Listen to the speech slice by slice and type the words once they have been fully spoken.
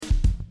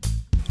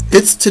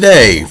It's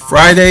today,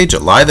 Friday,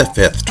 July the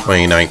 5th,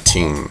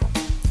 2019,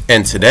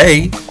 and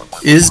today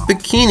is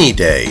Bikini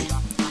Day,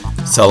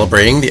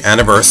 celebrating the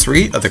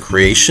anniversary of the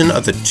creation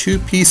of the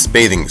two-piece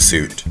bathing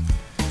suit.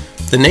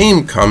 The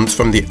name comes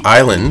from the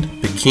island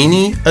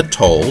Bikini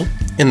Atoll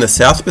in the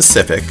South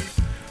Pacific,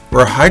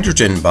 where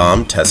hydrogen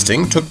bomb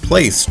testing took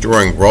place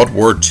during World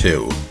War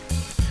II.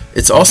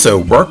 It's also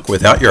Work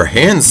Without Your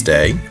Hands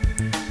Day,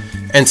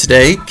 and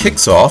today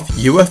kicks off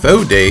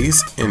UFO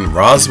Days in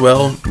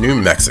Roswell, New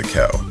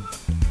Mexico.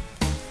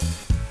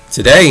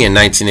 Today in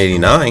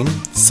 1989,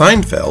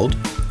 Seinfeld,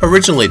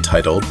 originally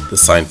titled The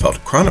Seinfeld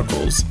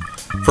Chronicles,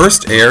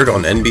 first aired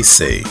on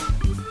NBC.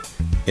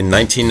 In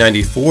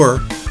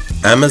 1994,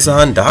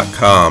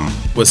 Amazon.com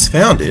was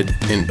founded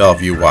in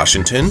Bellevue,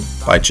 Washington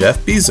by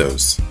Jeff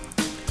Bezos.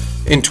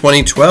 In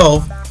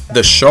 2012,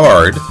 The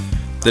Shard,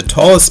 the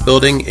tallest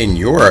building in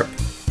Europe,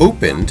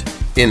 opened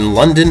in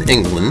London,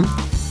 England.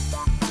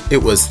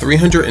 It was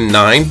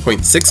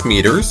 309.6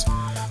 meters,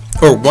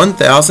 or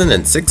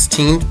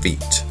 1,016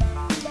 feet.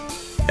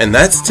 And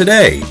that's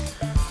today,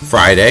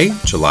 Friday,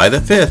 July the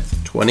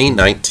 5th,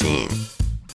 2019.